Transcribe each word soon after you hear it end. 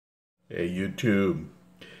Hey YouTube,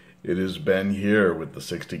 it is Ben here with the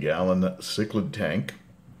 60-gallon cichlid tank,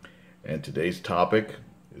 and today's topic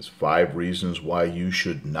is 5 reasons why you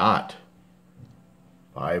should not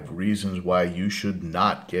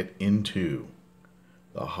get into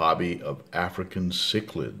the hobby of African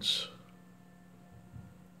cichlids.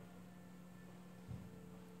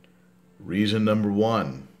 Reason number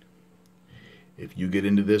 1, if you get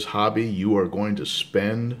into this hobby, you are going to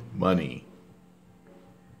spend money.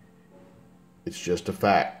 It's just a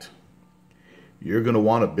fact. You're going to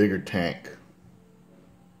want a bigger tank.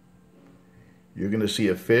 You're going to see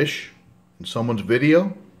a fish in someone's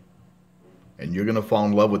video, and you're going to fall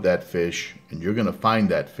in love with that fish, and you're going to find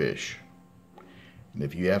that fish. And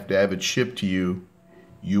if you have to have it shipped to you,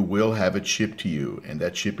 you will have it shipped to you, and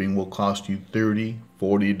that shipping will cost you $30,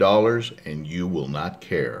 $40, and you will not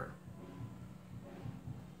care.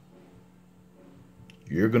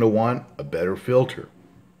 You're going to want a better filter.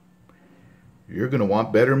 You're going to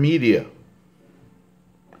want better media.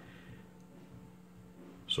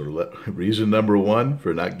 So reason number 1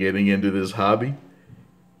 for not getting into this hobby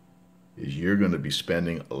is you're going to be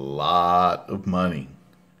spending a lot of money.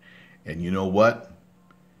 And you know what?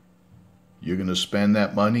 You're going to spend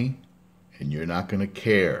that money and you're not going to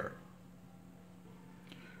care.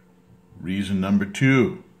 Reason number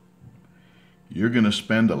 2, you're going to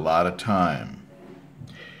spend a lot of time.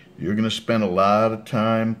 You're going to spend a lot of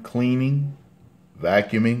time cleaning,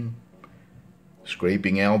 vacuuming,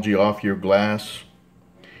 scraping algae off your glass.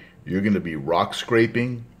 You're going to be rock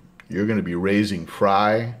scraping. You're going to be raising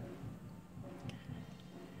fry.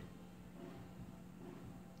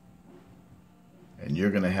 And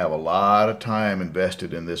you're going to have a lot of time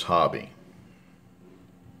invested in this hobby.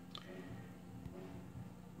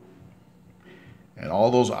 And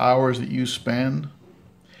all those hours that you spend,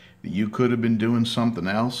 that you could have been doing something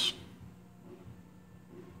else,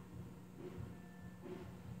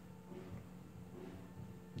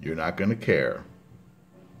 you're not going to care.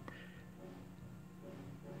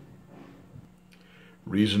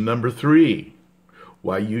 Reason number 3,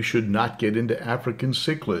 why you should not get into African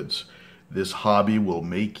cichlids. This hobby will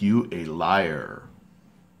make you a liar.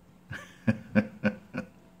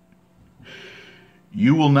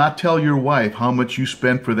 You will not tell your wife how much you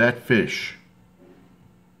spent for that fish.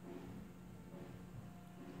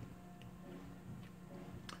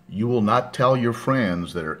 You will not tell your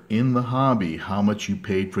friends that are in the hobby how much you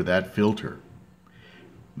paid for that filter.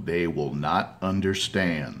 They will not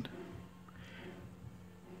understand.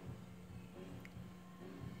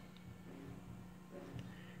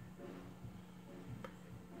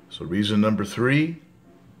 So reason number 3,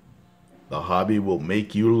 the hobby will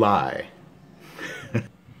make you lie.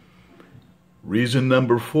 Reason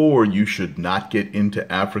number 4, you should not get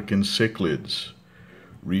into African cichlids.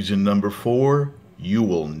 Reason number 4, you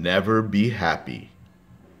will never be happy.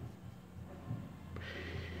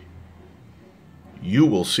 You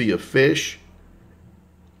will see a fish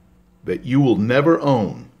that you will never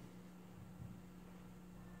own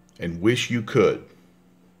and wish you could.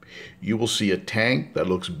 You will see a tank that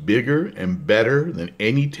looks bigger and better than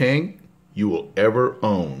any tank you will ever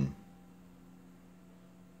own.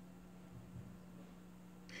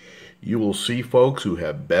 You will see folks who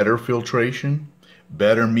have better filtration,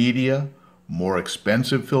 better media, more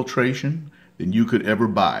expensive filtration than you could ever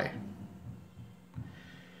buy.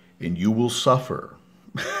 And you will suffer.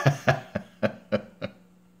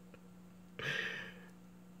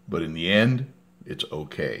 But in the end, it's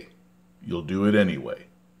okay. You'll do it anyway.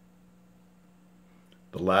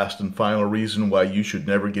 The last and final reason why you should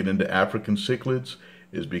never get into African cichlids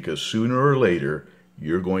is because sooner or later,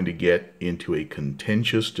 you're going to get into a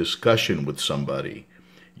contentious discussion with somebody.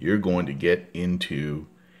 You're going to get into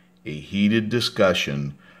a heated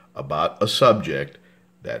discussion about a subject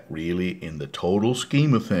that really, in the total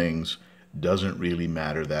scheme of things, doesn't really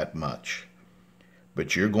matter that much.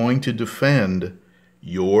 But you're going to defend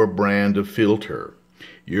your brand of filter.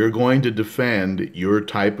 You're going to defend your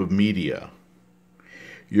type of media.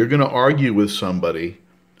 You're going to argue with somebody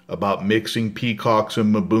about mixing peacocks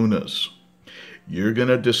and mabunas. You're going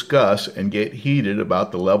to discuss and get heated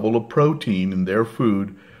about the level of protein in their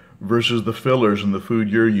food versus the fillers in the food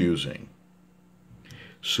you're using.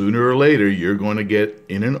 Sooner or later, you're going to get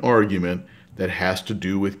in an argument that has to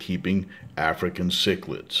do with keeping African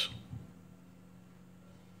cichlids.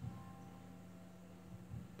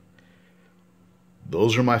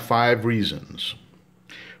 Those are my 5 reasons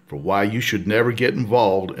for why you should never get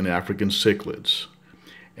involved in African cichlids.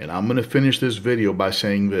 And I'm going to finish this video by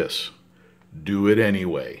saying this: do it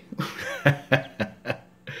anyway.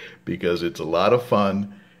 Because it's a lot of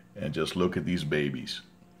fun, and just look at these babies.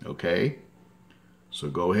 Okay? So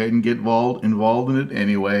go ahead and get involved in it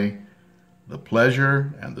anyway. The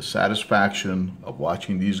pleasure and the satisfaction of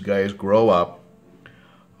watching these guys grow up,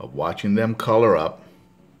 of watching them color up,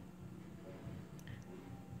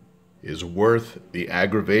 is worth the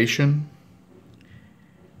aggravation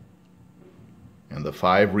and the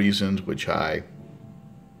 5 reasons which I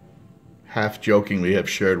half-jokingly have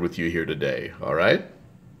shared with you here today. All right?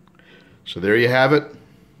 So there you have it.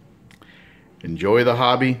 Enjoy the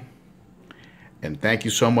hobby. And thank you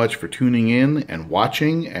so much for tuning in and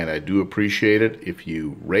watching. And I do appreciate it if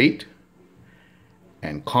you rate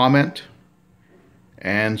and comment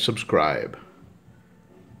and subscribe.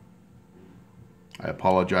 I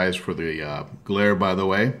apologize for the glare, by the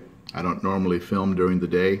way. I don't normally film during the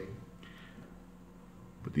day,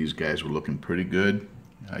 but these guys were looking pretty good.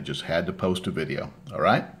 I just had to post a video. All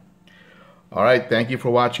right? All right, thank you for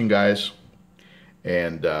watching, guys.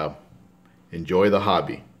 And enjoy the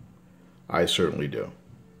hobby. I certainly do.